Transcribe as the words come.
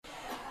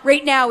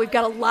right now we've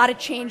got a lot of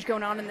change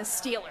going on in the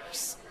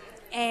Steelers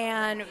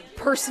and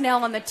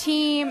personnel on the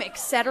team,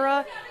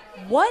 etc.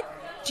 What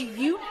do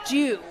you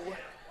do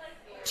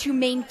to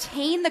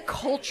maintain the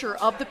culture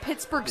of the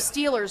Pittsburgh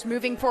Steelers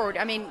moving forward?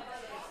 I mean,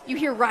 you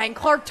hear Ryan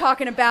Clark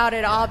talking about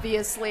it,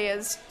 obviously,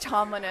 as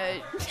Tomlin.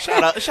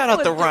 Shout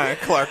out to Ryan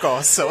Clark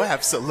also,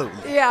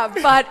 absolutely. Yeah,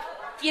 but,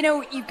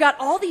 you've got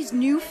all these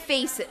new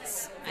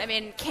faces. I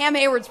mean, Cam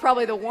Hayward's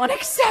probably the one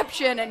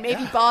exception, and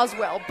maybe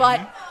Boswell. But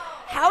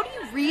how do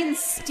you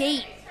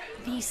reinstate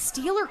the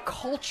Steeler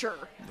culture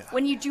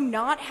when you do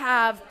not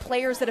have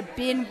players that have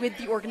been with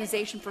the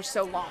organization for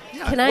so long?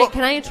 Can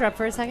I interrupt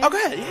for a second? Oh, go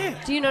ahead,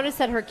 yeah. Do you notice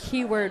that her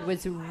keyword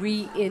was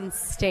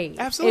reinstate?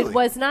 Absolutely. It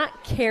was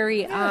not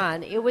carry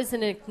on. It was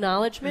an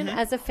acknowledgement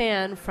as a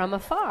fan from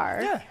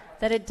afar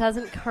that it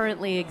doesn't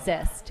currently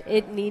exist.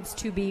 It needs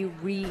to be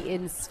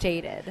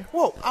reinstated.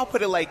 Well, I'll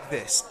put it like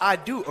this. I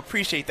do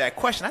appreciate that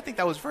question. I think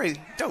that was very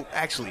dope,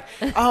 actually.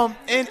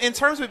 In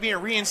terms of being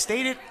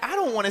reinstated, I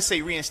don't want to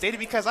say reinstated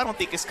because I don't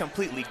think it's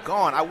completely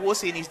gone. I will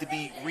say it needs to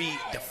be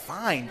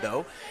redefined,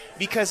 though,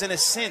 because in a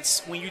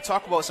sense, when you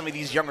talk about some of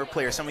these younger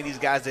players, some of these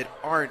guys that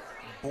aren't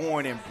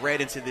born and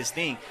bred into this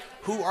thing,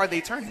 who are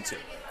they turning to?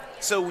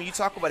 So when you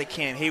talk about a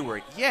Cam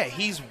Hayward, yeah,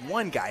 he's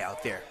one guy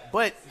out there,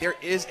 but there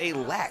is a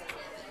lack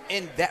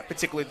in that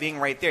particular thing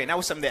right there. And that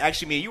was something that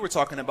actually me and you were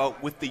talking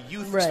about with the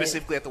youth,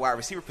 specifically at the wide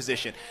receiver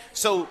position.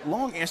 So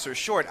long answer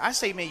short, I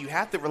say, man, you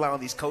have to rely on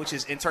these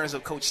coaches in terms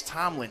of Coach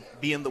Tomlin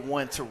being the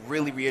one to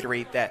really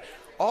reiterate that.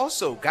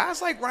 Also,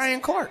 guys like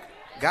Ryan Clark,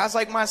 guys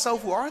like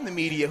myself who are in the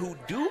media who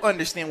do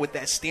understand what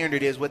that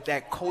standard is, what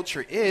that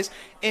culture is.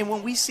 And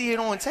when we see it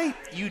on tape,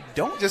 you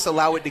don't just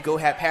allow it to go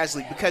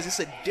haphazardly, because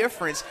it's a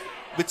difference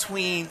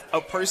between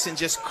a person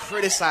just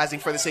criticizing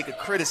for the sake of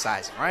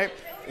criticizing, right?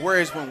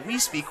 Whereas when we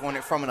speak on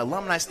it from an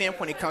alumni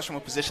standpoint, it comes from a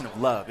position of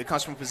love. It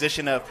comes from a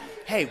position of,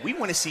 hey, we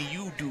want to see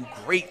you do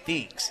great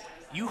things.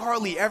 You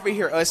hardly ever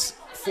hear us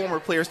former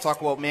players talk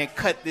about, man,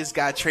 cut this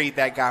guy, trade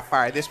that guy,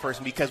 fire this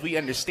person, because we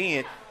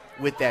understand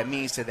what that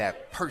means to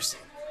that person.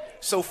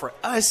 So for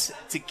us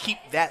to keep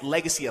that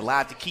legacy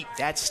alive, to keep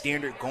that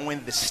standard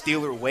going the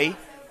Steeler way,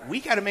 we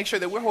got to make sure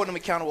that we're holding them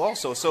accountable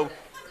also. So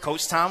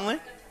Coach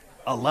Tomlin,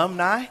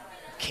 alumni,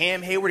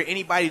 Cam Hayward, or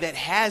anybody that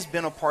has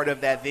been a part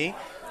of that thing,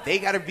 they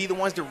got to be the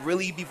ones to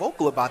really be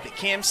vocal about it.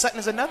 Cam Sutton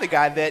is another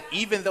guy that,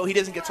 even though he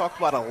doesn't get talked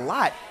about a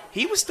lot,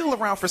 he was still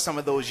around for some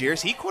of those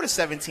years. He caught a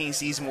 17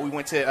 season when we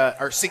went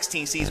to, or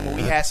 16 season when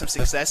we had some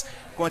success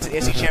going to the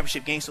SEC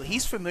championship game. So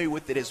he's familiar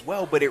with it as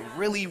well. But it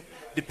really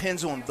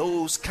depends on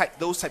those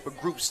type of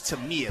groups to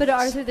me. But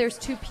Arthur, there's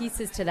two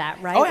pieces to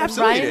that, right? Oh,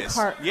 absolutely.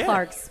 Ryan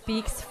Clark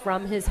speaks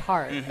from his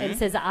heart and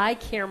says, I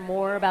care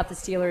more about the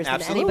Steelers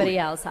than anybody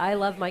else. I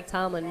love Mike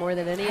Tomlin more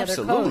than any other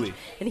coach.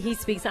 And he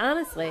speaks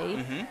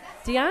honestly.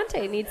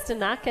 Deontay needs to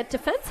not get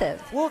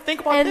defensive. Well,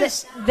 think about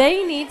this.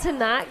 They need to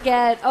not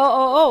get,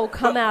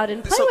 come out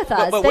and play with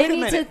us. They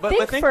need to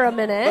think for a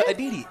minute. But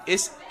Aditi,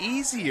 it's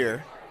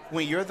easier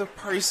when you're the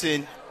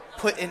person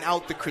putting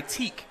out the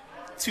critique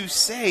to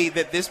say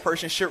that this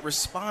person should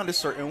respond a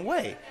certain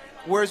way.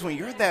 Whereas when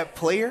you're that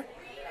player,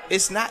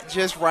 it's not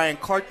just Ryan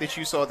Clark that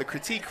you saw the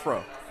critique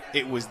from.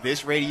 It was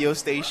this radio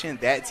station,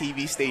 that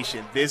TV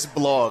station, this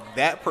blog,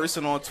 that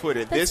person on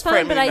Twitter, this fine,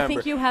 family but member. I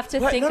think you have to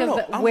think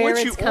of where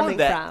it's coming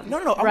from.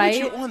 No, I'm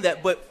right? with you on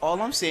that. But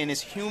all I'm saying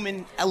is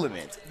human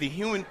element, the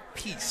human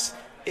piece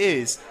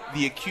is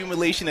the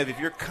accumulation of, if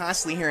you're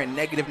constantly hearing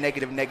negative,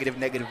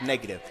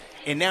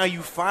 and now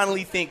you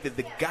finally think that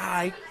the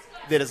guy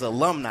that is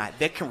alumni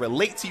that can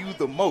relate to you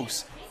the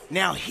most,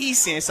 now he's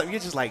saying something,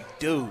 you're just like,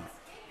 dude,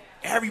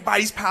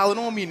 everybody's piling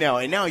on me now,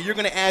 and now you're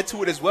going to add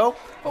to it as well.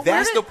 But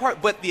that's the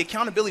part. But the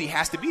accountability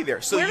has to be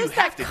there, so you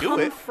have to do it. Where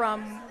does that come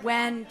from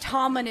when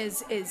Tomlin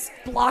is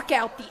block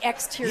out the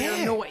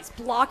exterior noise,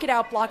 block it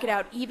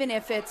out, even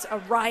if it's a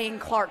Ryan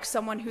Clark,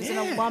 someone who's an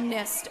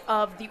alumnus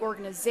of the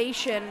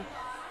organization,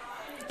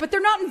 but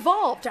they're not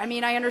involved. I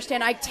mean, I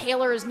understand Ike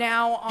Taylor is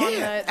now on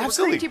the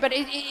recruiting team, but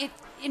it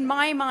in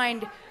my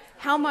mind,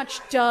 how much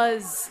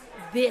does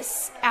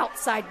this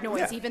outside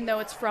noise, even though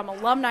it's from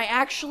alumni,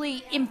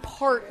 actually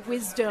impart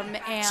wisdom?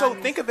 And so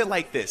think of it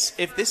like this.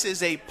 If this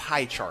is a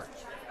pie chart,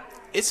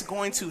 it's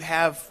going to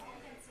have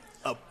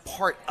a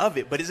part of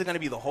it, but is it going to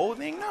be the whole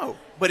thing? No,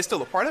 but it's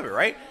still a part of it,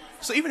 right?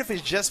 So even if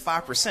it's just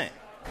 5%,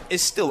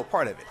 it's still a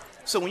part of it.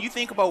 So when you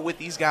think about what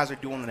these guys are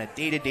doing on a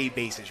day-to-day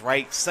basis,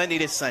 right, Sunday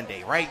to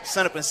Sunday, right,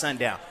 sun up and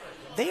sundown,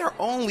 they are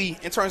only,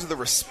 in terms of the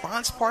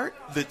response part,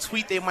 the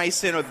tweet they might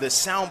send or the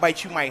sound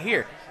bite you might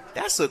hear,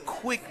 that's a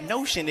quick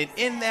notion, and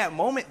in that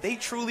moment, they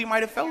truly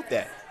might have felt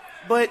that.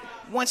 But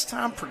once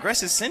time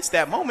progresses since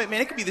that moment,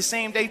 man, it could be the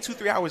same day,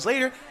 2-3 hours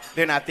later,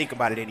 they're not thinking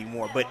about it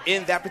anymore. But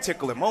in that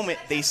particular moment,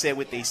 they said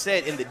what they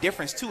said, and the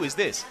difference, too, is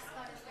this.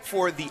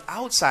 For the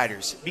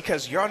outsiders,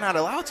 because you're not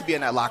allowed to be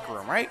in that locker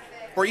room, right,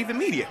 or even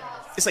media,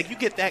 it's like you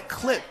get that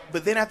clip,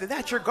 but then after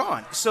that, you're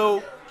gone.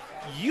 So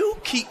you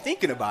keep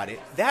thinking about it.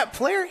 That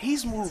player,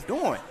 he's moved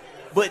on.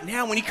 But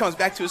now when he comes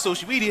back to his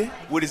social media,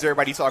 what is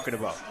everybody talking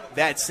about?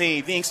 That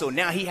same thing. So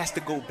now he has to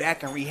go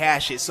back and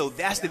rehash it. So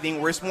that's the thing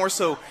where it's more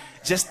so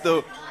just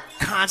the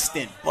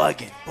constant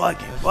bugging.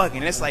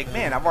 And it's like,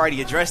 man, I've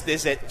already addressed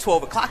this at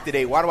 12 o'clock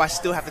today. Why do I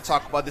still have to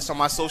talk about this on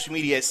my social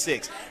media at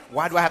 6?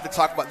 Why do I have to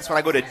talk about this when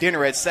I go to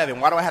dinner at 7?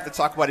 Why do I have to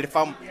talk about it if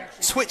I'm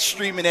Twitch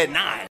streaming at 9?